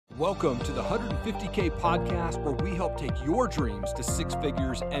Welcome to the 150K podcast, where we help take your dreams to six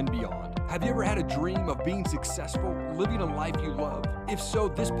figures and beyond. Have you ever had a dream of being successful, living a life you love? If so,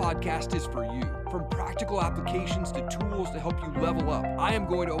 this podcast is for you. From practical applications to tools to help you level up, I am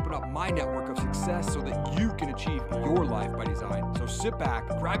going to open up my network of success so that you can achieve your life by design. So sit back,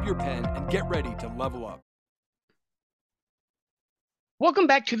 grab your pen, and get ready to level up. Welcome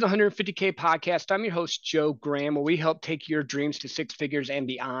back to the 150K podcast. I'm your host, Joe Graham, where we help take your dreams to six figures and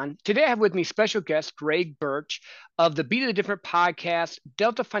beyond. Today, I have with me special guest Greg Birch of the Be the Different podcast,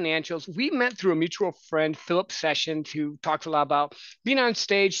 Delta Financials. We met through a mutual friend, Philip Sessions, who talks a lot about being on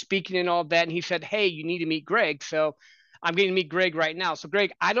stage, speaking and all that. And he said, hey, you need to meet Greg. So I'm getting to meet Greg right now. So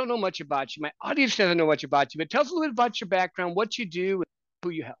Greg, I don't know much about you. My audience doesn't know much about you, but tell us a little bit about your background, what you do, and who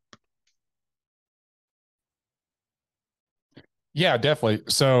you help. Yeah, definitely.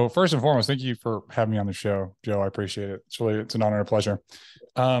 So first and foremost, thank you for having me on the show, Joe. I appreciate it. It's an honor and a pleasure.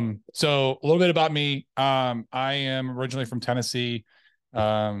 So a little bit about me. I am originally from Tennessee.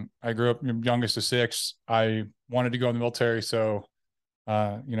 I grew up youngest of six. I wanted to go in the military. So,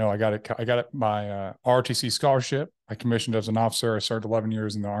 I got my ROTC scholarship. I commissioned as an officer. I served 11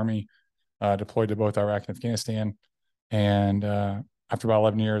 years in the Army, deployed to both Iraq and Afghanistan. And, after about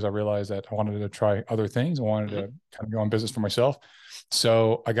 11 years, I realized that I wanted to try other things. I wanted to kind of go on business for myself.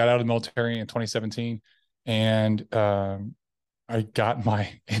 So I got out of the military in 2017, and I got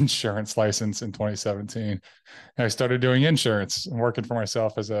my insurance license in 2017. And I started doing insurance and working for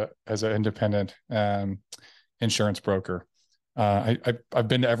myself as an independent insurance broker. I've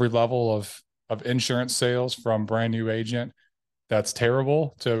been to every level of insurance sales, from brand new agent that's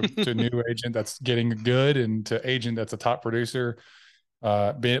terrible to new agent that's getting good, and to agent that's a top producer.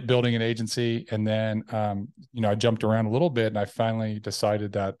 Building an agency. And then, I jumped around a little bit, and I finally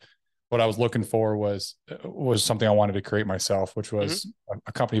decided that what I was looking for was something I wanted to create myself, which was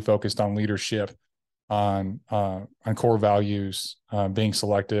a company focused on leadership, on core values, being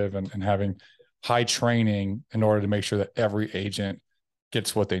selective, and having high training in order to make sure that every agent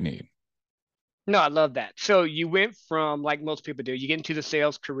gets what they need. No, I love that. So you went from, like most people do, you get into the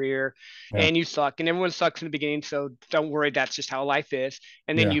sales career and you suck, and everyone sucks in the beginning. So don't worry, that's just how life is.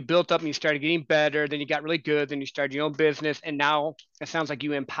 And then you built up and you started getting better. Then you got really good. Then you started your own business. And now it sounds like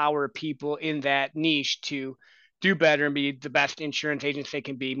you empower people in that niche to do better and be the best insurance agents they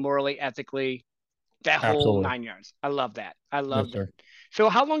can be, morally, ethically, that whole 9 yards. I love that. I love that. So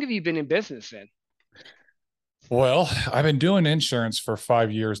how long have you been in business then? Well, I've been doing insurance for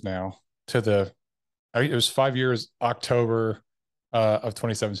 5 years now. It was 5 years, October of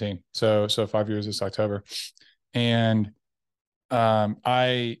 2017. So 5 years this October. And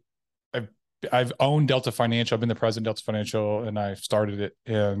I've owned Delta Financial. I've been the president of Delta Financial, and I started it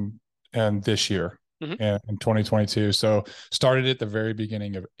in this year, in 2022. So started at the very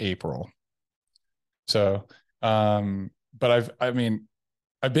beginning of April. So, but I've been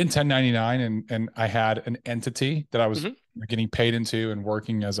 1099, and I had an entity that I was getting paid into and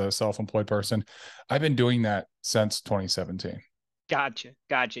working as a self-employed person. I've been doing that since 2017. Gotcha.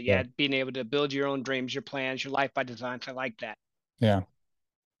 Yeah. Being able to build your own dreams, your plans, your life by design. So I like that. Yeah.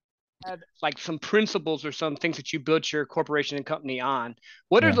 Like some principles or some things that you built your corporation and company on.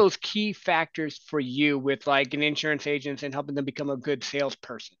 What are those key factors for you with like an insurance agent and helping them become a good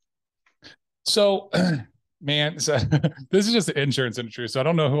salesperson? So, man, so this is just the insurance industry. So I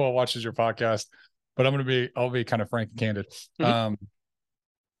don't know who all watches your podcast, but I'll be kind of frank and candid.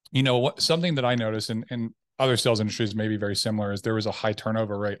 Something that I noticed in other sales industries may be very similar, is there was a high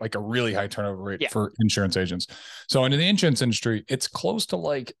turnover rate, like a really high turnover rate for insurance agents. So in the insurance industry, it's close to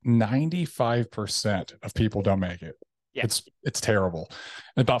like 95% of people don't make it. Yeah. It's terrible.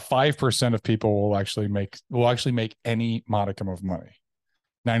 And about 5% of people will actually make any modicum of money.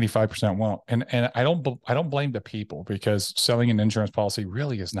 95% won't. And I don't blame the people, because selling an insurance policy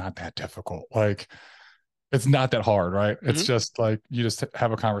really is not that difficult. Like, it's not that hard, right? It's just like, you just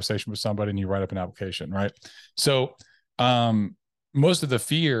have a conversation with somebody and you write up an application, right? So, most of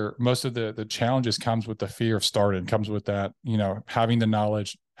the challenges comes with the fear of starting, comes with that, having the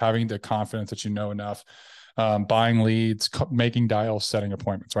knowledge, having the confidence that you know enough, buying leads, making dials, setting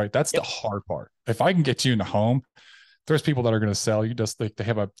appointments, right? That's the hard part. If I can get you in the home, there's people that are going to sell you just like they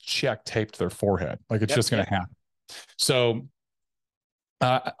have a check taped to their forehead. Like, it's just going to happen. So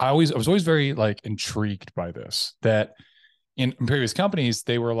I was always very like intrigued by this, that in previous companies,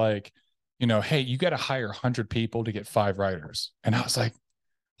 they were like, hey, you got to hire 100 people to get 5 writers. And I was like,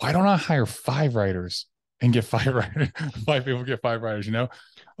 why don't I hire 5 writers and get 5 writers? 5 people get 5 writers,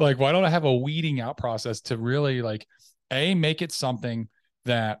 like, why don't I have a weeding out process to really like, make it something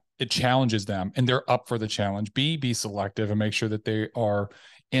that it challenges them and they're up for the challenge. Be selective and make sure that they are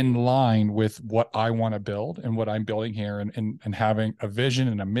in line with what I want to build and what I'm building here, and having a vision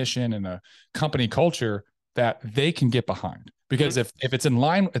and a mission and a company culture that they can get behind. Because if it's in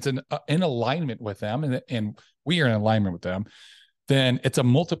line, it's in alignment with them, and we are in alignment with them, then it's a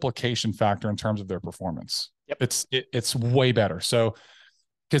multiplication factor in terms of their performance. Yep. It's way better. So,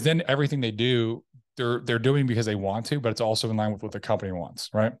 because then everything they do, they're doing because they want to, but it's also in line with what the company wants,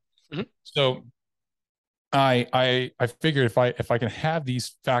 right? Mm-hmm. So I figured if I can have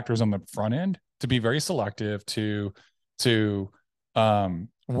these factors on the front end, to be very selective, to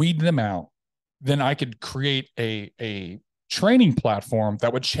weed them out, then I could create a training platform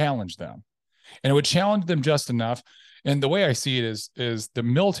that would challenge them, and it would challenge them just enough. And the way I see it is the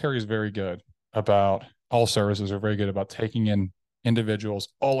military is very good about, all services are very good about taking in individuals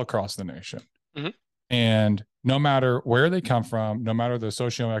all across the nation. Mm-hmm. And no matter where they come from, no matter their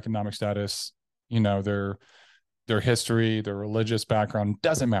socioeconomic status, their history, their religious background,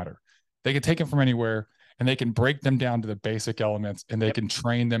 doesn't matter. They can take them from anywhere, and they can break them down to the basic elements, and they can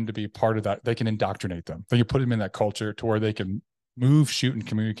train them to be part of that. They can indoctrinate them. They can put them in that culture to where they can move, shoot, and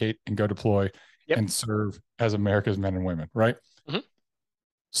communicate, and go deploy and serve as America's men and women. Right. Mm-hmm.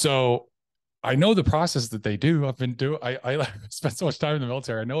 So I know the process that they do. I spent so much time in the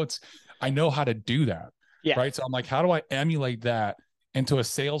military. I know how to do that. Yeah. Right. So I'm like, how do I emulate that into a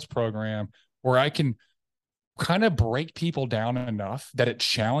sales program where I can kind of break people down enough that it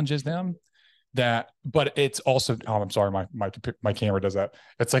challenges them, but it's also, I'm sorry, my camera does that.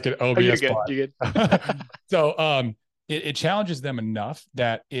 It's like an OBS. You're good. So it challenges them enough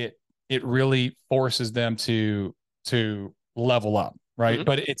that it really forces them to level up. Right. Mm-hmm.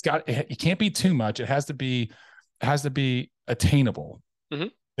 But it can't be too much. It has to be attainable. Mm-hmm.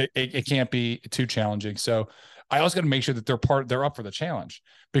 It can't be too challenging. So I also got to make sure that they're up for the challenge,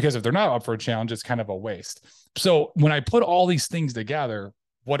 because if they're not up for a challenge, it's kind of a waste. So when I put all these things together,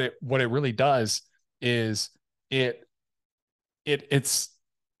 what it really does is it's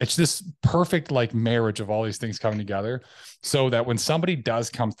this perfect like marriage of all these things coming together, so that when somebody does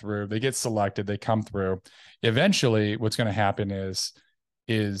come through, they get selected, they come through. Eventually, what's going to happen is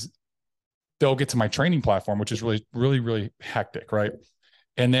they'll get to my training platform, which is really, really, really hectic, right?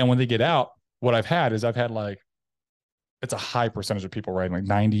 And then when they get out, what I've had like, it's a high percentage of people writing, like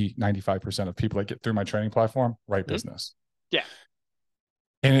 90-95% of people that get through my training platform write business. Yeah.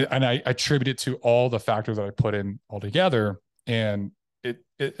 And I attribute it to all the factors that I put in all together. And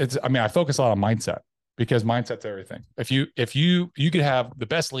it's, I mean, I focus a lot on mindset, because mindset's everything. If you could have the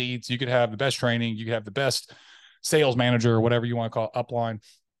best leads, you could have the best training, you could have the best sales manager, or whatever you want to call it, upline.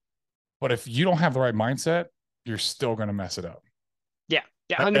 But if you don't have the right mindset, you're still going to mess it up. Yeah.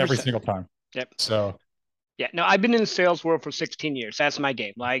 Yeah. 100%. Every single time. Yep. So yeah, no, I've been in the sales world for 16 years. That's my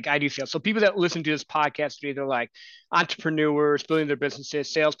game. Like, I do sales. So people that listen to this podcast are either like entrepreneurs, building their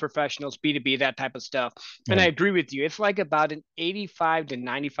businesses, sales professionals, B2B, that type of stuff. And I agree with you. It's like about an 85 to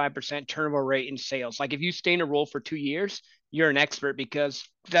 95% turnover rate in sales. Like, if you stay in a role for 2 years, you're an expert, because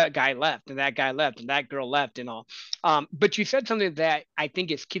that guy left and that guy left and that girl left and all. But you said something that I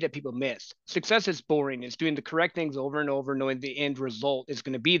think is key that people miss. Success is boring. It's doing the correct things over and over, knowing the end result is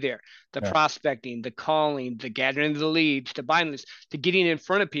going to be there. The prospecting, the calling, the gathering of the leads, the buying list, to getting in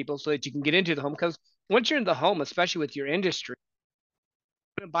front of people so that you can get into the home. Because once you're in the home, especially with your industry,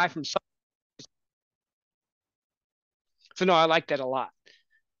 you're going to buy from someone. So no, I like that a lot.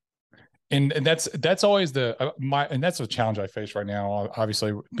 And that's always and that's a challenge I face right now.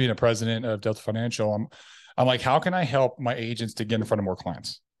 Obviously, being a president of Delta Financial, I'm like, how can I help my agents to get in front of more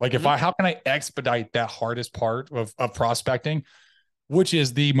clients? Like, how can I expedite that hardest part of prospecting, which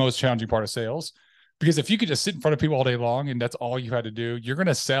is the most challenging part of sales? Because if you could just sit in front of people all day long and that's all you had to do, you're going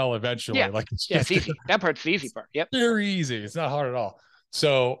to sell eventually. Yeah. Like, it's easy. That part's the easy part. Yep. Very easy. It's not hard at all.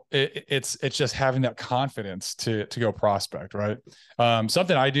 So it's just having that confidence to go prospect, right?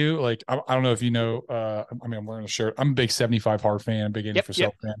 Something I do, like, I don't know if you know, I mean, I'm wearing a shirt. I'm a big 75 Hard fan, big Andy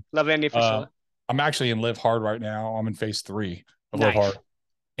Frisella fan. Love Andy Frisella. I'm actually in Live Hard right now. I'm in phase 3 of Live Hard.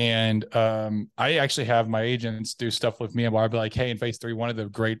 And I actually have my agents do stuff with me, and I'll be like, hey, in phase 3, one of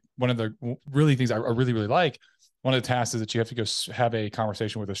the really things I really, really like, one of the tasks is that you have to go have a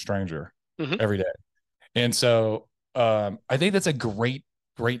conversation with a stranger every day. And so I think that's a great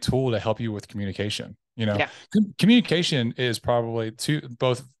tool to help you with communication. Communication is probably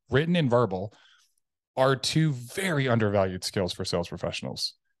both written and verbal are two very undervalued skills for sales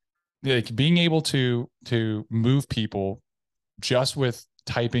professionals. Like, being able to move people just with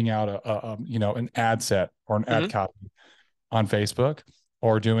typing out an ad set or an ad copy on Facebook,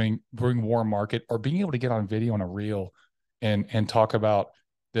 or doing warm market, or being able to get on video on a reel and talk about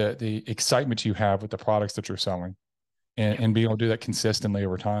the excitement you have with the products that you're selling. and being able to do that consistently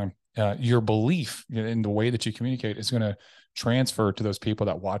over time. Your belief in the way that you communicate is going to transfer to those people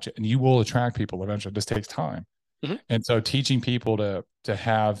that watch it, and you will attract people eventually. It just takes time. Mm-hmm. And so teaching people to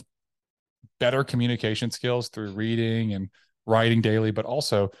have better communication skills through reading and writing daily, but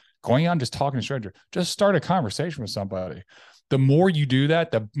also going out and just talking to a stranger, just start a conversation with somebody. The more you do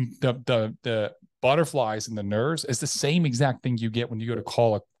that, the butterflies and the nerves is the same exact thing you get when you go to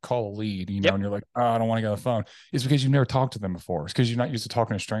call a lead, and you're like, oh, I don't want to get on the phone. It's because you've never talked to them before. It's because you're not used to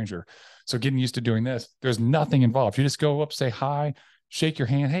talking to a stranger. So getting used to doing this, there's nothing involved. You just go up, say hi, shake your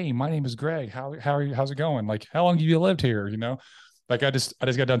hand. Hey, my name is Greg. How are you? How's it going? Like, how long have you lived here? Like I just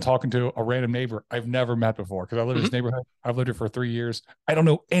got done talking to a random neighbor I've never met before, because I live in this neighborhood. I've lived here for 3 years. I don't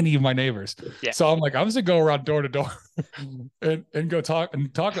know any of my neighbors. Yeah. So I'm like, I'm just gonna go around door to door and go talk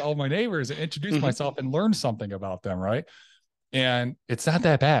to all my neighbors and introduce myself and learn something about them, right? And it's not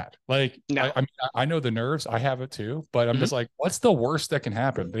that bad. Like, no. I know the nerves. I have it too, but I'm just like, what's the worst that can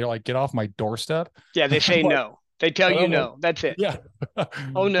happen? They like get off my doorstep. Yeah, they say no. They tell you no. That's it. Yeah.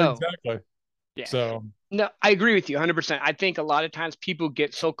 Oh no. Exactly. Yeah. So no, I agree with you 100%. I think a lot of times people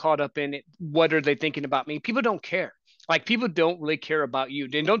get so caught up in it. What are they thinking about me? People don't care. Like, people don't really care about you.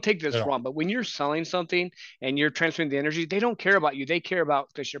 And don't take this wrong, but when you're selling something and you're transferring the energy, they don't care about you. They care about,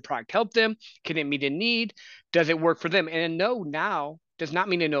 does your product help them? Can it meet a need? Does it work for them? And a no now does not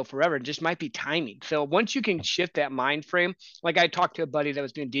mean a no forever. It just might be timing. So once you can shift that mind frame, like I talked to a buddy that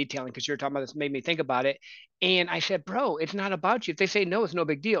was doing detailing, because you were talking about this, made me think about it. And I said, bro, it's not about you. If they say no, it's no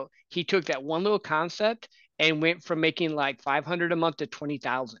big deal. He took that one little concept and went from making like 500 a month to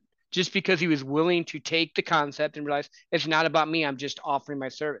 20,000, just because he was willing to take the concept and realize it's not about me. I'm just offering my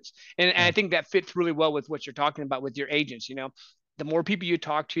service. And I think that fits really well with what you're talking about with your agents. The more people you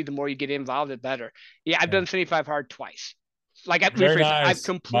talk to, the more you get involved, the better. Yeah, I've done 75 hard twice. Like I've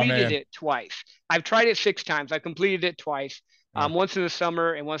completed it twice. I've tried it 6 times. I've completed it twice. Once in the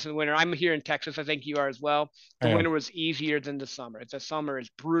summer and once in the winter. I'm here in Texas. I think you are as well. The winter was easier than the summer. The summer is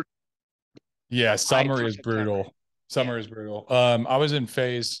brutal. Yeah, summer is brutal. Summer is brutal. I was in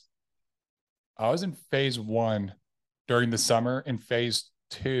phase 1 during the summer and phase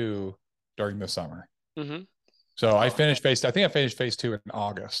 2 during the summer. Mm-hmm. So I think I finished phase 2 in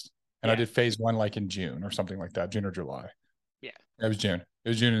August, and I did phase 1 like in June or something like that, June or July. Yeah. It was June. It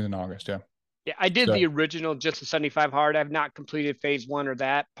was June and then August. Yeah. Yeah. I did the original, just the 75 hard. I've not completed phase 1 or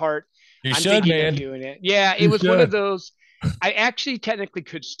that part. I'm thinking of doing it. Yeah. It was one of those. I actually technically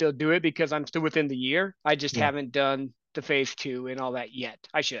could still do it because I'm still within the year. I just haven't done the phase 2 and all that yet.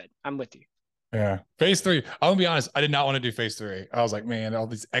 I should. I'm with you. Yeah. Phase 3. I'm gonna be honest. I did not want to do phase 3. I was like, man, all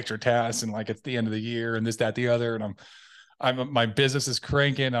these extra tasks and like it's the end of the year and this, that, the other. And my business is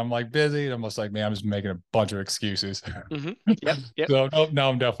cranking. I'm like busy. And I'm just like, man, I'm just making a bunch of excuses. Mm-hmm. Yep. So now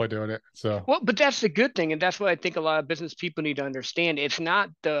I'm definitely doing it. So, well, but that's the good thing. And that's what I think a lot of business people need to understand. It's not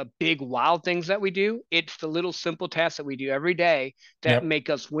the big wild things that we do. It's the little simple tasks that we do every day that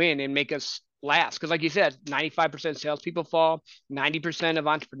make us win and make us last. Because like you said, 95% of salespeople fall, 90% of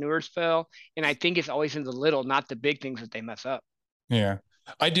entrepreneurs fail. And I think it's always in the little, not the big things that they mess up. Yeah.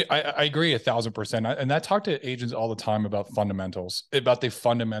 I do. I agree 1,000%. And I talk to agents all the time about the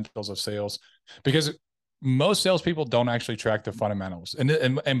fundamentals of sales, because most salespeople don't actually track the fundamentals. And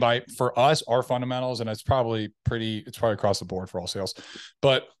for us, our fundamentals, and it's probably across the board for all sales,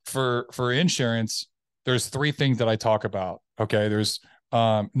 but for insurance, there's 3 things that I talk about. Okay. There's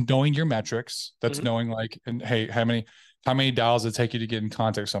knowing your metrics. That's knowing like, and hey, how many dials does it take you to get in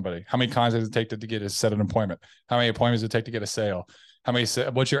contact with somebody? How many contacts does it take to get a set an appointment? How many appointments does it take to get a sale?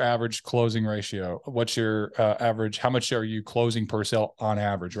 What's your average closing ratio? What's your average? How much are you closing per sale on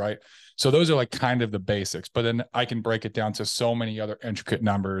average? Right. So those are like kind of the basics, but then I can break it down to so many other intricate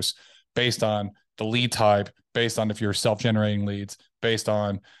numbers based on the lead type, based on if you're self-generating leads, based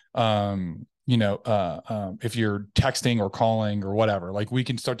on, if you're texting or calling or whatever. Like, we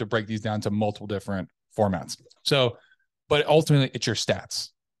can start to break these down to multiple different formats. So, but ultimately it's your stats,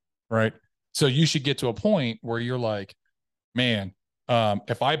 right? So you should get to a point where you're like, man,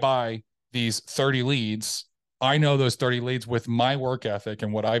 if I buy these 30 leads, I know those 30 leads with my work ethic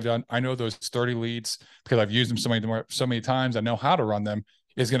and what I've done. I know those 30 leads because I've used them so many times. I know how to run them,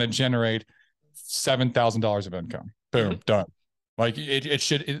 is going to generate $7,000 of income. Boom, done. Like it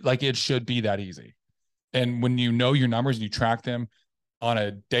should be that easy. And when you know your numbers and you track them on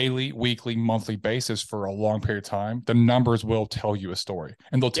a daily, weekly, monthly basis for a long period of time, the numbers will tell you a story,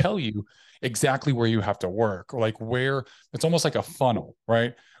 and they'll tell you exactly where you have to work, or like where it's almost like a funnel,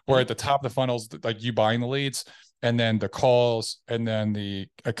 right? Where at the top of the funnels, like you buying the leads, and then the calls, and then the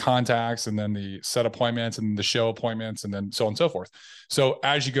contacts, and then the set appointments, and the show appointments, and then so on and so forth. So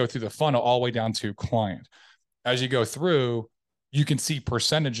as you go through the funnel all the way down to client, as you go through, you can see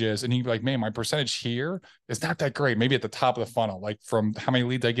percentages and you'd be like, man, my percentage here is not that great. Maybe at the top of the funnel, like from how many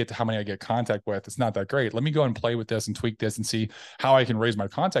leads I get to how many I get contact with, it's not that great. Let me go and play with this and tweak this and see how I can raise my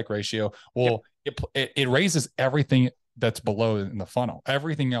contact ratio. Well, it raises everything that's below in the funnel.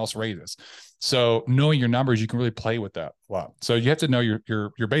 Everything else raises. So knowing your numbers, you can really play with that a lot. So you have to know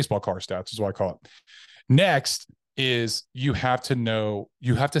your baseball card stats is what I call it. Next is you have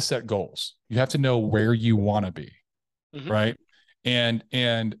to set goals. You have to know where you want to be. Right.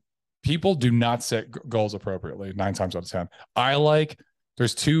 And people do not set goals appropriately 9 times out of 10.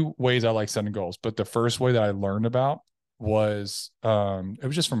 There's 2 ways I like setting goals, but the first way that I learned about was, it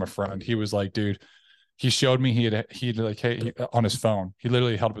was just from a friend. He was like, dude, he showed me, he had like, hey, on his phone, he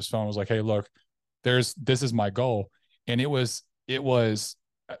literally held up his phone, was like, hey, look, this is my goal. And it was his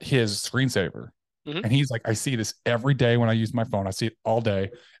screensaver. And he's like, I see this every day when I use my phone. I see it all day.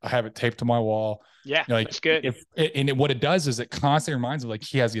 I have it taped to my wall. Yeah, like, that's good. What it does is it constantly reminds him, like,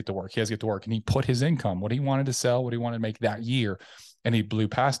 he has to get to work. He has to get to work. And he put his income, what he wanted to sell, what he wanted to make that year, and he blew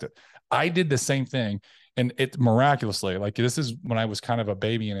past it. I did the same thing. And it miraculously, like, this is when I was kind of a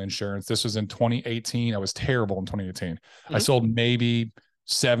baby in insurance. This was in 2018. I was terrible in 2018. I sold maybe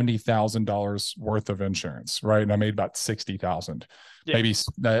 $70,000 worth of insurance, right? And I made about 60,000. Yeah. Maybe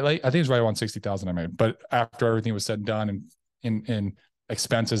I think it was right around 60,000 I made. But after everything was said and done and in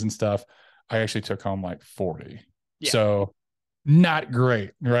expenses and stuff, I actually took home like 40. Yeah. So not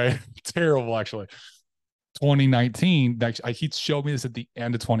great, right? Terrible, actually. 2019, he showed me this at the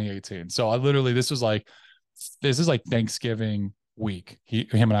end of 2018. So I literally, this is like Thanksgiving week.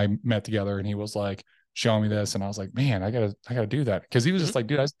 Him and I met together and he was like showing me this. And I was like, man, I gotta do that. Cause he was just like,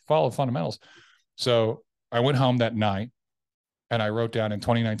 dude, I follow fundamentals. So I went home that night and I wrote down, in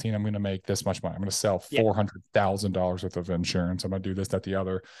 2019, I'm going to make this much money. I'm going to sell $400,000 worth of insurance. I'm going to do this, that, the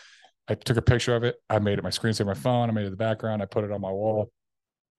other. I took a picture of it. I made it my screensaver, my phone. I made it the background. I put it on my wall.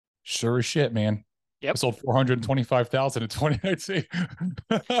 Sure as shit, man. Yep. I sold 425,000 in 2019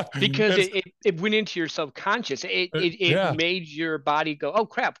 because it went into your subconscious. It made your body go, oh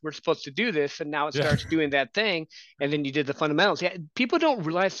crap, we're supposed to do this, and now it starts doing that thing. And then you did the fundamentals. Yeah, people don't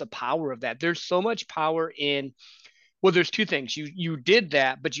realize the power of that. There's so much power in. Well, there's 2 things. You did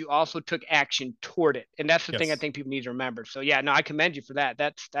that, but you also took action toward it, and that's the thing I think people need to remember. So yeah, no, I commend you for that.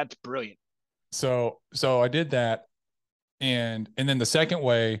 That's brilliant. So I did that, and then the second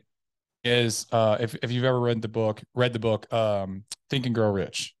way is if you've ever read the book Think and Grow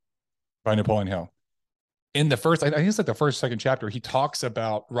Rich by Napoleon Hill. In the first, I think it's like the first, second chapter, he talks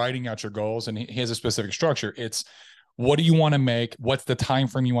about writing out your goals, and he has a specific structure. It's, what do you want to make? What's the time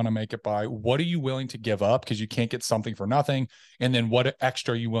frame you want to make it by? What are you willing to give up because you can't get something for nothing? And then what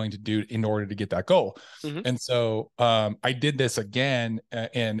extra are you willing to do in order to get that goal? And so I did this again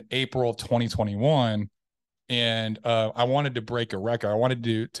in April 2021. And I wanted to break a record. I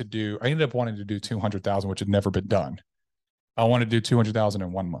ended up wanting to do 200,000, which had never been done. I wanted to do 200,000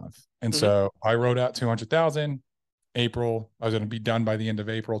 in 1 month. And so I wrote out 200,000 April. I was going to be done by the end of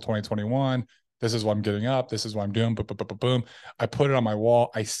April, 2021. This is what I'm getting up. This is what I'm doing. Boom. I put it on my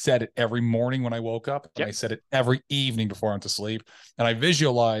wall. I said it every morning when I woke up. And I said it every evening before I went to sleep. And I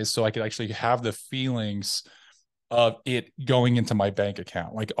visualized so I could actually have the feelings of it going into my bank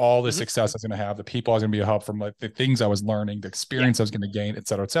account, like all the success I was going to have, the people I was going to be a help from, like the things I was learning, the experience I was going to gain, et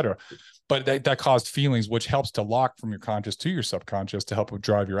cetera, et cetera. But that caused feelings, which helps to lock from your conscious to your subconscious to help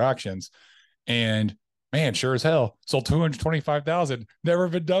drive your actions. And man, sure as hell, sold 225,000. Never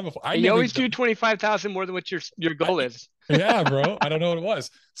been done before. You always do 25,000 more than what your goal is. Yeah, bro. I don't know what it was.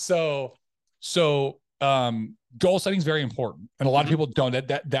 So goal setting is very important, and a lot of people don't.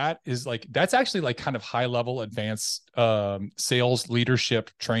 That's actually like kind of high level advanced sales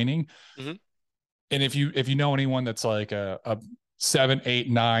leadership training. And if you know anyone that's like a 7, 8,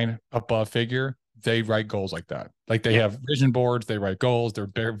 9 above figure, they write goals like that. Like they have vision boards, they write goals.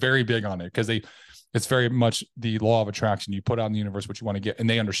 They're very big on it because it's very much the law of attraction. You put out in the universe what you want to get, and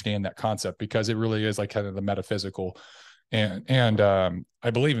they understand that concept because it really is like kind of the metaphysical. And I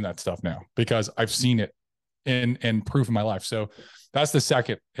believe in that stuff now because I've seen it in proof in my life. So that's the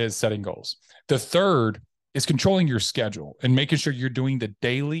second, is setting goals. The third is controlling your schedule and making sure you're doing the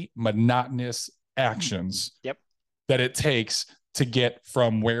daily monotonous actions that it takes to get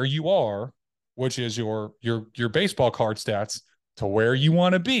from where you are, which is your baseball card stats, to where you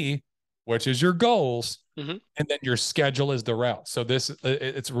want to be, which is your goals. And then your schedule is the route. So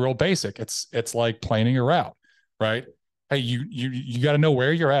it's real basic. It's like planning a route, right? Hey, you got to know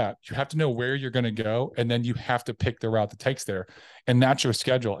where you're at. You have to know where you're going to go. And then you have to pick the route that takes there. And that's your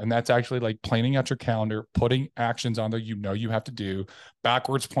schedule. And that's actually like planning out your calendar, putting actions on there you have to do,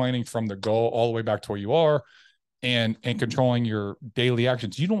 backwards planning from the goal all the way back to where you are. and controlling your daily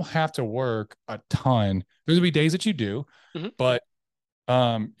actions. You don't have to work a ton. There's gonna be days that you do, but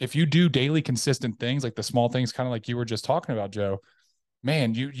if you do daily consistent things, like the small things, kind of like you were just talking about, Joe,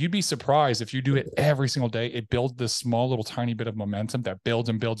 man, you'd be surprised if you do it every single day. It builds this small little tiny bit of momentum that builds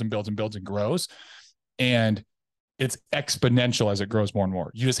and builds and builds and builds and grows. And it's exponential as it grows more and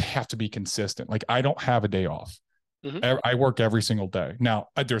more. You just have to be consistent. Like, I don't have a day off. I work every single day. Now,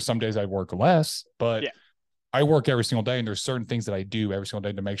 there's some days I work less, but I work every single day. And there's certain things that I do every single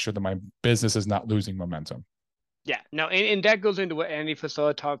day to make sure that my business is not losing momentum. Yeah, no, and that goes into what Andy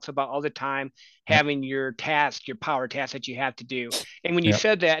Frisella talks about all the time, having your task, your power task that you have to do. And when you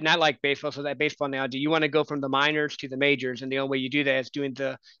said that, and I like baseball, so that baseball analogy, you want to go from the minors to the majors, and the only way you do that is doing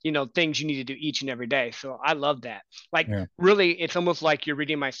the, things you need to do each and every day. So I love that. Like, really, it's almost like you're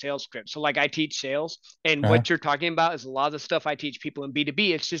reading my sales script. So like, I teach sales, and what you're talking about is a lot of the stuff I teach people in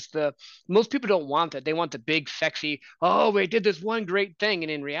B2B. It's just most people don't want that. They want the big, sexy, oh, we did this one great thing.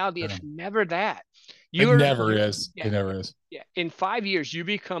 And in reality, it's never that. It never is. It never is. Yeah. In 5 years, you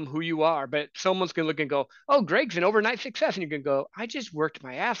become who you are, but someone's going to look and go, oh, Greg's an overnight success. And you're going to go, I just worked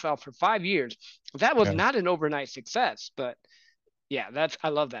my ass off for 5 years. That was not an overnight success, but I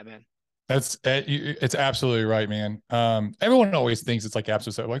love that, man. It's absolutely right, man. Everyone always thinks it's like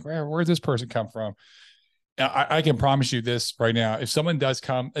absolute, like, where's this person come from? I can promise you this right now. If someone does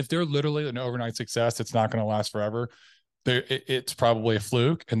come, if they're literally an overnight success, it's not going to last forever. It's probably a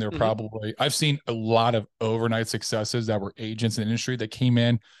fluke, and they're probably, I've seen a lot of overnight successes that were agents in the industry that came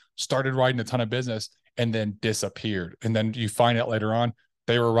in, started writing a ton of business, and then disappeared. And then you find out later on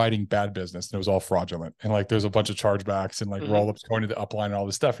they were writing bad business and it was all fraudulent. And like, there's a bunch of chargebacks and like roll-ups going to the upline and all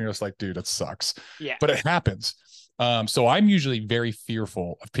this stuff. And you're just like, dude, that sucks. Yeah. But it happens. So I'm usually very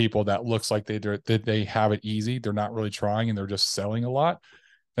fearful of people that looks like they have it easy. They're not really trying and they're just selling a lot.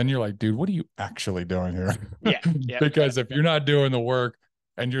 Then you're like, dude, what are you actually doing here? Because if you're not doing the work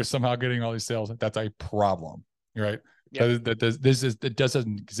and you're somehow getting all these sales, that's a problem, right? It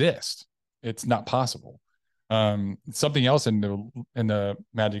doesn't exist. It's not possible. Something else in the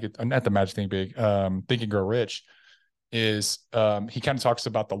magic, not the magic thing big, Think and Grow Rich, is he kind of talks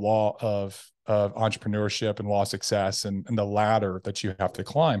about the law of entrepreneurship and law of success and the ladder that you have to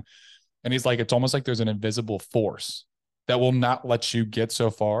climb. And he's like, it's almost like there's an invisible force that will not let you get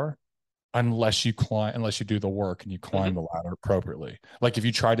so far unless you do the work and you climb the ladder appropriately. Like, if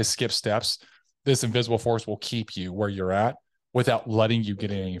you try to skip steps, this invisible force will keep you where you're at without letting you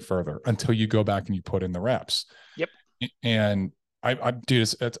get any further until you go back and you put in the reps. Yep. And I do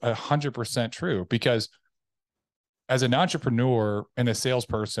this. It's 100% true, because as an entrepreneur and a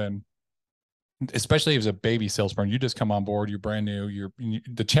salesperson, especially as a baby salesperson, you just come on board, you're brand new,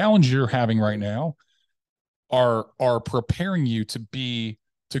 the challenge you're having right now are preparing you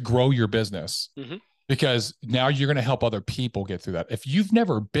to grow your business, because now you're going to help other people get through that. If you've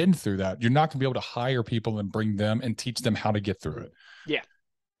never been through that, you're not going to be able to hire people and bring them and teach them how to get through it. Yeah.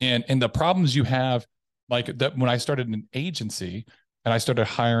 And the problems you have, like that, when I started an agency and I started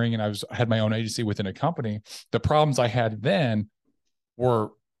hiring and I had my own agency within a company, the problems I had then were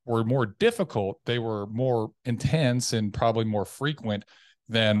more difficult. They were more intense and probably more frequent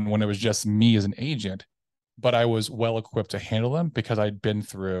than when it was just me as an agent. But I was well equipped to handle them because I'd been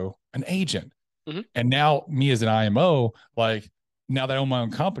through an agent. And now me as an IMO, like, now that I own my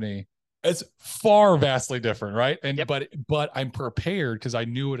own company, it's far vastly different, right? And but I'm prepared because I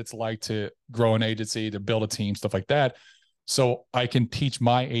knew what it's like to grow an agency, to build a team, stuff like that. So I can teach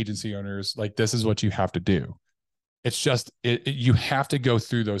my agency owners, like, this is what you have to do. It's just you have to go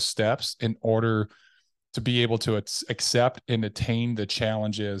through those steps in order to be able to accept and attain the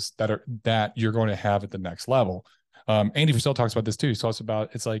challenges that you're going to have at the next level. Andy Frisella talks about this too. He talks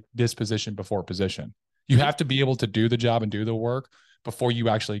about, it's like disposition before position. You have to be able to do the job and do the work before you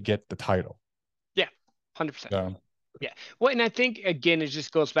actually get the title. Yeah, 100%. Yeah. Well, and I think, again, it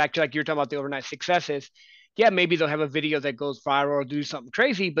just goes back to, like, you're talking about the overnight successes. Yeah, maybe they'll have a video that goes viral or do something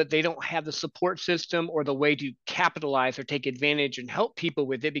crazy, but they don't have the support system or the way to capitalize or take advantage and help people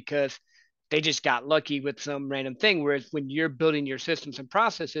with it, because they just got lucky with some random thing. Whereas when you're building your systems and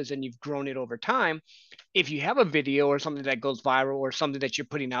processes and you've grown it over time, if you have a video or something that goes viral or something that you're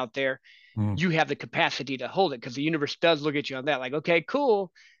putting out there, you have the capacity to hold it, because the universe does look at you on that. Like, okay,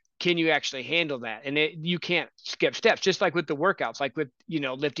 cool. Can you actually handle that? And you can't skip steps, just like with the workouts, like with,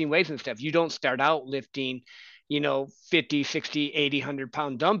 lifting weights and stuff. You don't start out lifting, 50, 60, 80,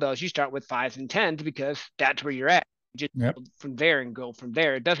 100-pound dumbbells. You start with 5s and 10s because that's where you're at. Just from there and go from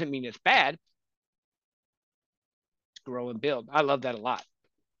there. It doesn't mean it's bad. Grow and build. I love that a lot.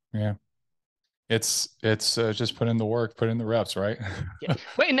 Yeah. it's just put in the work, put in the reps, right? Yeah.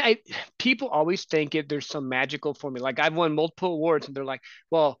 Well, and people always think there's some magical formula. Like I've won multiple awards, and they're like,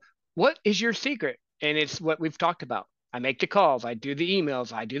 "Well, what is your secret?" And it's what we've talked about. I make the calls, I do the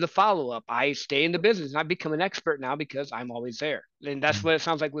emails, I do the follow up, I stay in the business, and I become an expert now because I'm always there. And that's what it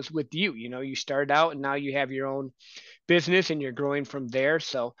sounds like was with you. You know, you started out, and now you have your own business and you're growing from there.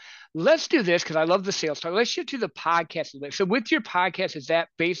 So let's do this because I love the sales talk. Let's shift to the podcast a little bit. So with your podcast, is that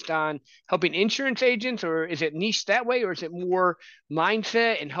based on helping insurance agents, or is it niche that way, or is it more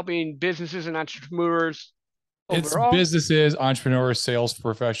mindset and helping businesses and entrepreneurs It's overall? businesses, entrepreneurs, sales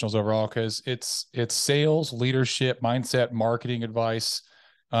professionals overall, because it's sales, leadership, mindset, marketing advice,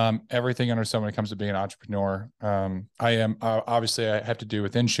 everything under sun when it comes to being an entrepreneur. I am obviously I have to do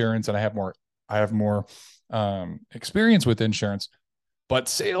with insurance, and I have more experience with insurance, but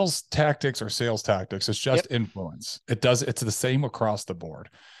sales tactics are sales tactics. It's just Yep. influence. It's the same across the board.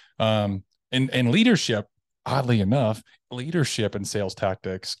 And leadership, oddly enough, leadership and sales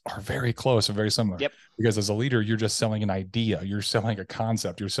tactics are very close and very similar. Yep. Because as a leader, you're just selling an idea, you're selling a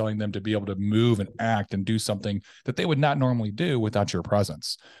concept, you're selling them to be able to move and act and do something that they would not normally do without your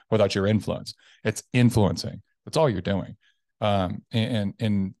presence, without your influence. It's influencing. That's all you're doing.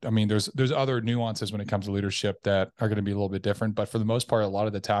 And I mean, there's other nuances when it comes to leadership that are going to be a little bit different, but for the most part, a lot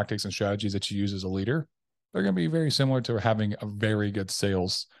of the tactics and strategies that you use as a leader, they're going to be very similar to having a very good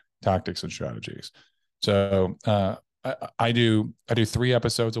sales tactics and strategies. So, I do 3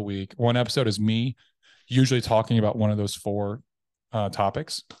 episodes a week. One episode is me usually talking about one of those 4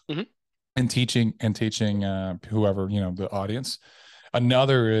 topics, Mm-hmm. and teaching whoever, the audience.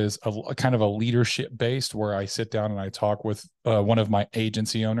 Another is a kind of a leadership based, where I sit down and I talk with one of my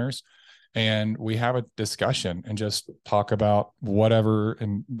agency owners, and we have a discussion and just talk about whatever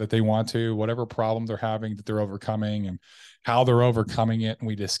and that they want to, whatever problem they're having that they're overcoming, and how they're overcoming it, and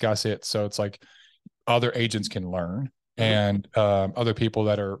we discuss it. So it's like other agents can learn, Mm-hmm. and other people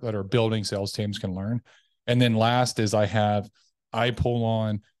that are building sales teams can learn. And then last is I pull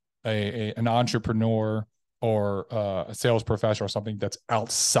on an entrepreneur or a sales professional or something that's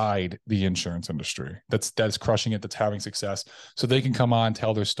outside the insurance industry, that's crushing it, that's having success, so they can come on,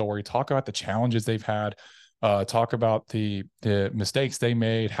 tell their story, talk about the challenges they've had, talk about the mistakes they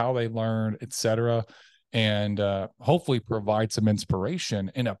made, how they learned, etc., and hopefully provide some inspiration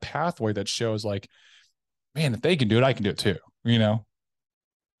in a pathway that shows like, man, if they can do it, I can do it too.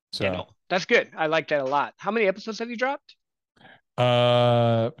 So Yeah, no, that's good. I like that a lot. How many episodes have you dropped?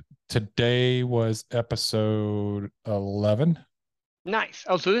 uh today was episode 11, Nice.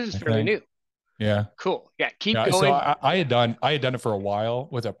 Oh, so this is I fairly think. new. Yeah. Cool. Yeah, keep Yeah. So going. I had done it for a while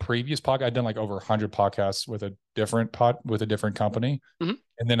with a previous podcast. I'd done like over 100 podcasts with a different company. Mhm.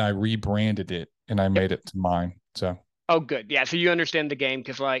 And then I rebranded it and I Yep. made it to mine. So Oh, good. Yeah. So you understand the game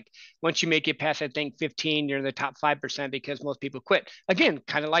because, like, once you make it past, I think 15, you're in the top 5% because most people quit. Again,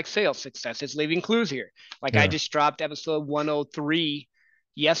 kind of like sales success is leaving clues here. Like, I yeah. just dropped episode 103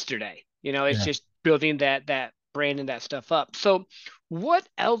 yesterday. You know, it's Yeah. just building that brand and that stuff up. So, what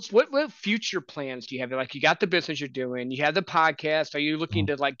else? What future plans do you have? Like, you got the business you're doing, you have the podcast. Are you looking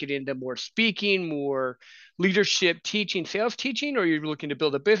to like get into more speaking, more leadership teaching, sales teaching, or are you looking to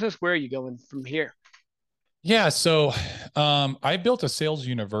build a business? Where are you going from here? Yeah. So I built a sales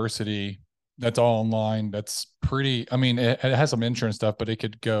university that's all online. That's pretty, I mean, it has some insurance stuff, but it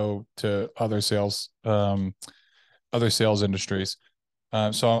could go to other sales industries.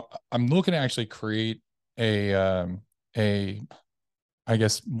 So I'm looking to actually create a I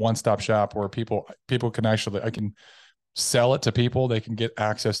guess one-stop shop where people can actually, I can sell it to people. They can get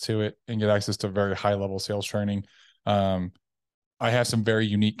access to it and get access to very high level sales training. Um, I have some very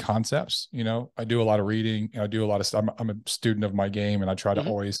unique concepts. I do a lot of reading. I do a lot of stuff. I'm a student of my game, and I try to Mhm.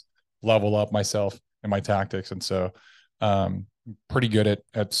 always level up myself and my tactics. And so, pretty good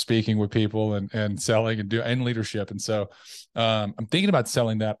at speaking with people and selling and leadership. And so, I'm thinking about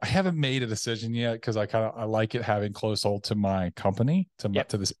selling that. I haven't made a decision yet because I like it having close hold to my company, Yep.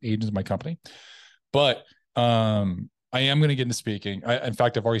 to this agent of my company. But I am going to get into speaking. In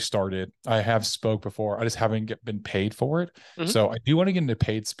fact, I've already started. I have spoke before. I just haven't been paid for it. Mhm. So I do want to get into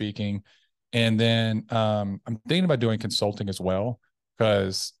paid speaking. And then I'm thinking about doing consulting as well,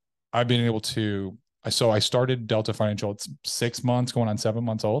 because I've been able to. So I started Delta Financial. It's 6 months, going on 7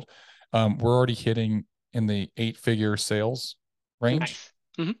 months old. We're already hitting in the 8-figure sales range.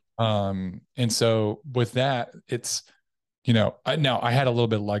 Nice. Mhm. And so with that, it's, I had a little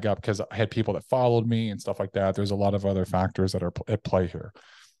bit of leg up because I had people that followed me and stuff like that. There's a lot of other factors that are at play here,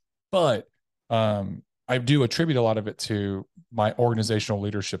 but I do attribute a lot of it to my organizational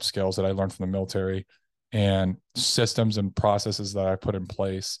leadership skills that I learned from the military, and systems and processes that I put in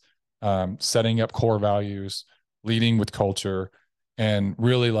place setting up core values, leading with culture, and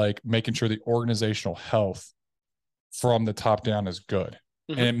really like making sure the organizational health from the top down is good.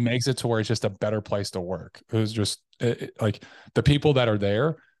 Mm-hmm. And it makes it to where it's just a better place to work. It was just like the people that are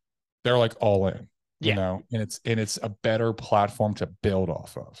there, they're like all in, you know, and it's a better platform to build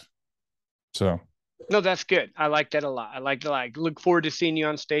off of. So no, that's good. I like that a lot. I look forward to seeing you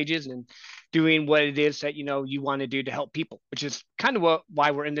on stages and doing what it is that, you know, you want to do to help people, which is kind of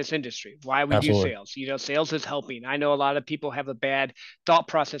why we're in this industry, why we do sales. You know, sales is helping. I know a lot of people have a bad thought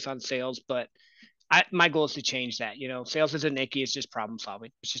process on sales, but my goal is to change that. You know, sales isn't icky. It's just problem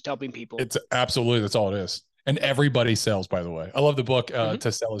solving. It's just helping people. It's absolutely, that's all it is. And everybody sells, by the way. I love the book,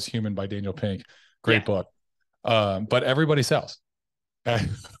 To Sell is Human by Daniel Pink. Great book. But everybody sells.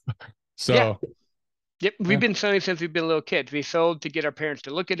 So yep, we've been selling since we've been little kids. We sold to get our parents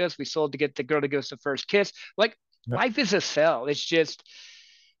to look at us. We sold to get the girl to give us the first kiss. Like life is a sell. It's just,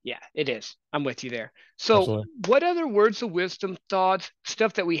 it is. I'm with you there. So what other words of wisdom, thoughts,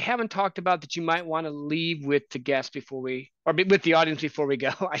 stuff that we haven't talked about that you might want to leave with the guests before or with the audience before we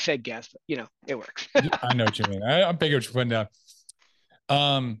go? I said guest, but you know, it works. I know what you mean. I'm big what you're putting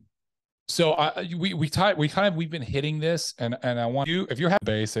down. So we've been hitting this, and I want you, if you're having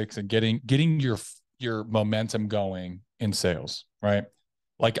basics and getting your momentum going in sales, right?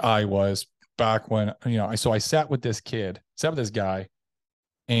 Like I was back when, you know, I sat with this guy,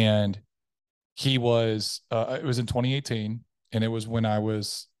 and he was, it was in 2018, and it was when I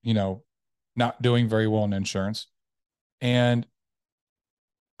was, you know, not doing very well in insurance. And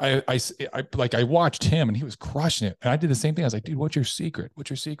I watched him, and he was crushing it. And I did the same thing. I was like, dude, what's your secret? What's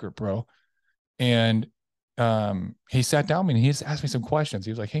your secret, bro? And he sat down with me, and he just asked me some questions.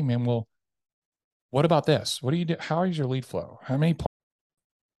 He was like, hey man, well, what about this? What do you do? How is your lead flow? How many?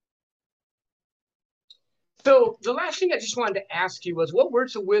 So the last thing I just wanted to ask you was, what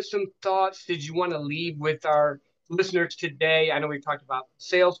words of wisdom, thoughts did you want to leave with our listeners today? I know we've talked about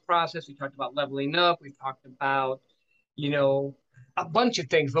sales process. We talked about leveling up. We've talked about, you know, a bunch of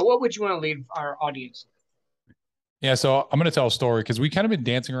things, but what would you want to leave our audience with? Yeah, so I'm going to tell a story because we kind of been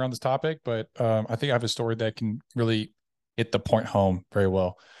dancing around this topic, but I think I have a story that can really hit the point home very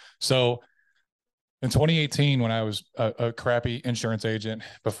well. So in 2018, when I was a crappy insurance agent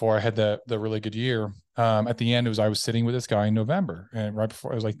before I had the really good year, at the end, I was sitting with this guy in November, and right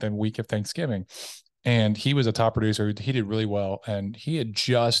before, it was like the week of Thanksgiving, and he was a top producer. He did really well, and he had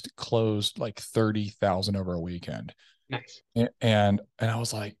just closed like 30,000 over a weekend. Nice. And I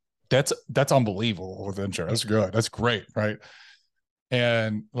was like, that's unbelievable with insurance. That's good. That's great. Right.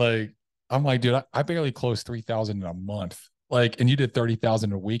 And like, I'm like, dude, I barely closed 3,000 in a month. Like, and you did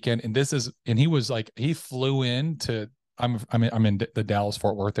 30,000 a weekend. And he was like, he flew in to, I'm in the Dallas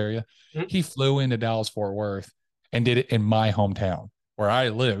Fort Worth area. Mm-hmm. He flew into Dallas Fort Worth and did it in my hometown where I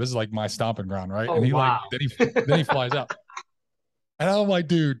live. This is like my stomping ground. Right. Oh, and he wow. then he flies out. And I'm like,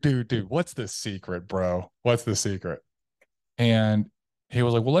 dude, what's the secret, bro? What's the secret? And he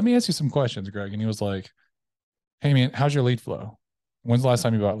was like, well, let me ask you some questions, Greg. And he was like, hey man, how's your lead flow? When's the last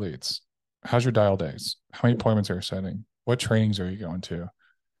time you bought leads? How's your dial days? How many appointments are you setting? What trainings are you going to?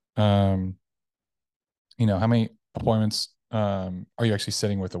 You know, how many appointments are you actually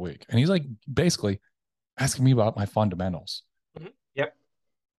sitting with a week? And he's like basically asking me about my fundamentals. Mm-hmm. Yep.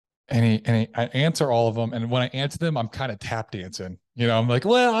 And I answer all of them. And when I answer them, I'm kind of tap dancing. You know, I'm like,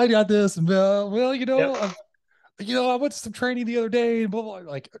 well, I got this. And well, you know, I went to some training the other day and blah, blah,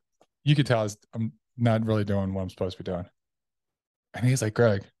 blah. Like you could tell I'm not really doing what I'm supposed to be doing. And he's like,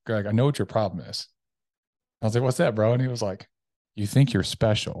 Greg, I know what your problem is. I was like, what's that, bro? And he was like, you think you're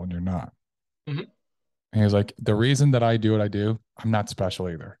special and you're not. Mm-hmm. And he was like, the reason that I do what I do, I'm not special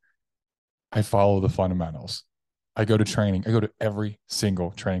either. I follow the fundamentals. I go to training. I go to every single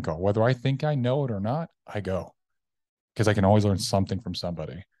training call. Whether I think I know it or not, I go. Because I can always learn something from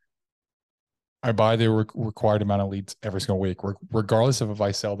somebody. I buy the required amount of leads every single week, regardless of if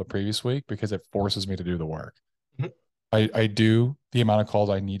I sell the previous week, because it forces me to do the work. Mm-hmm. I do the amount of calls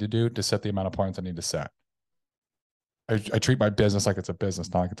I need to do to set the amount of points I need to set. I treat my business like it's a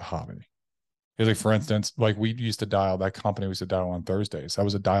business, not like it's a hobby. It's like, for instance, like we used to dial, that company we used to dial on Thursdays. That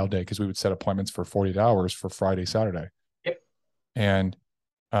was a dial day because we would set appointments for 48 hours for Friday, Saturday. Yep. And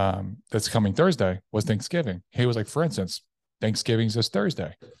this coming Thursday was Thanksgiving. He was like, for instance, Thanksgiving's this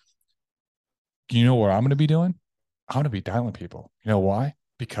Thursday. You know what I'm going to be doing? I'm going to be dialing people. You know why?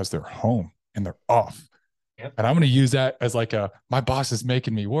 Because they're home and they're off. Yep. And I'm going to use that as like my boss is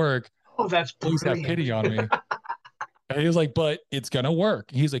making me work. Oh, that's please have pity on me. And he was like, but it's going to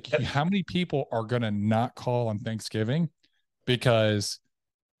work. He's like, how many people are going to not call on Thanksgiving because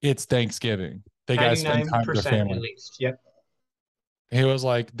it's Thanksgiving? They got to spend time with their family. At least. Yep. He was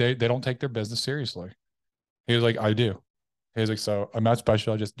like, they don't take their business seriously. He was like, I do. He was like, so I'm not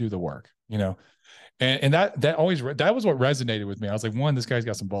special. I just do the work, you know? And that always, that was what resonated with me. I was like, one, this guy's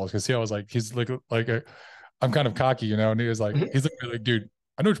got some balls. Cause he was like, he's like I'm kind of cocky, you know? And he was like, dude,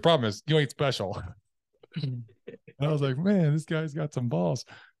 I know what your problem is. You ain't special. And I was like, man, this guy's got some balls.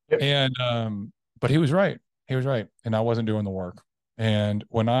 Yep. And, but he was right. He was right. And I wasn't doing the work. And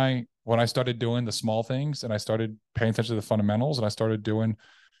when I started doing the small things and I started paying attention to the fundamentals and I started doing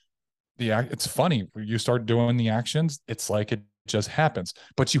it's funny when you start doing the actions, it's like it just happens,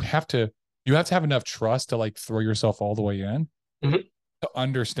 but you have to have enough trust to like throw yourself all the way in to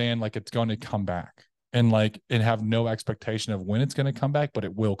understand like it's going to come back and have no expectation of when it's going to come back, but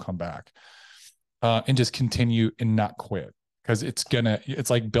it will come back, and just continue and not quit. Because it's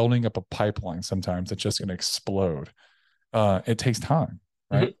like building up a pipeline. Sometimes it's just going to explode. It takes time.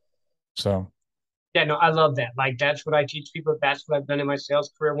 Right. So. Yeah, no, I love that. Like, that's what I teach people. That's what I've done in my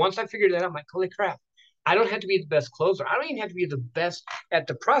sales career. Once I figured that out, I'm like, holy crap, I don't have to be the best closer. I don't even have to be the best at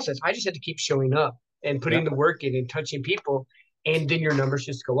the process. I just have to keep showing up and putting the work in and touching people. And then your numbers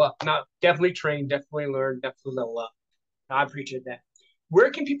just go up. Now, definitely train, definitely learn, definitely level up. I appreciate that.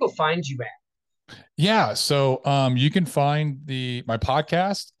 Where can people find you at? Yeah. So you can find my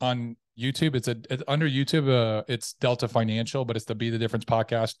podcast on YouTube. It's under YouTube. It's Delta Financial, but it's the Be the Difference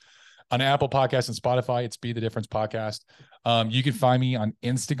podcast. On Apple Podcasts and Spotify, it's Be the Difference podcast. You can find me on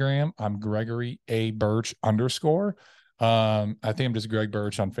Instagram. I'm Gregory A. Birch _. I think I'm just Greg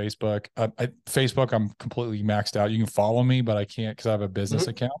Birch on Facebook. Facebook, I'm completely maxed out. You can follow me, but I can't because I have a business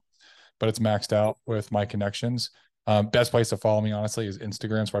account, but it's maxed out with my connections. Best place to follow me, honestly, is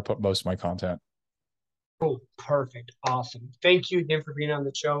Instagram. So I put most of my content. Oh, perfect. Awesome. Thank you again for being on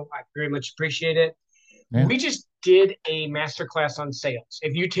the show. I very much appreciate it. Yeah. We just did a masterclass on sales.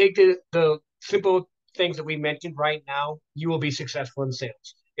 If you take the simple things that we mentioned right now, you will be successful in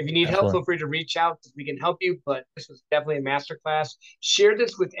sales. If you need help, feel free to reach out. We can help you, but this was definitely a masterclass. Share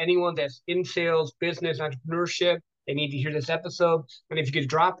this with anyone that's in sales, business, entrepreneurship. They need to hear this episode. And if you could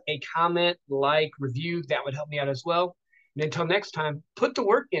drop a comment, like, review, that would help me out as well. And until next time, put the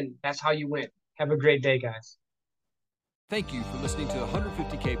work in. That's how you win. Have a great day, guys. Thank you for listening to the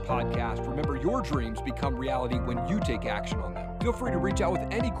 150K podcast. Remember, your dreams become reality when you take action on them. Feel free to reach out with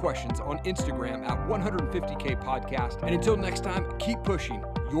any questions on Instagram at 150K podcast. And until next time, keep pushing.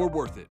 You're worth it.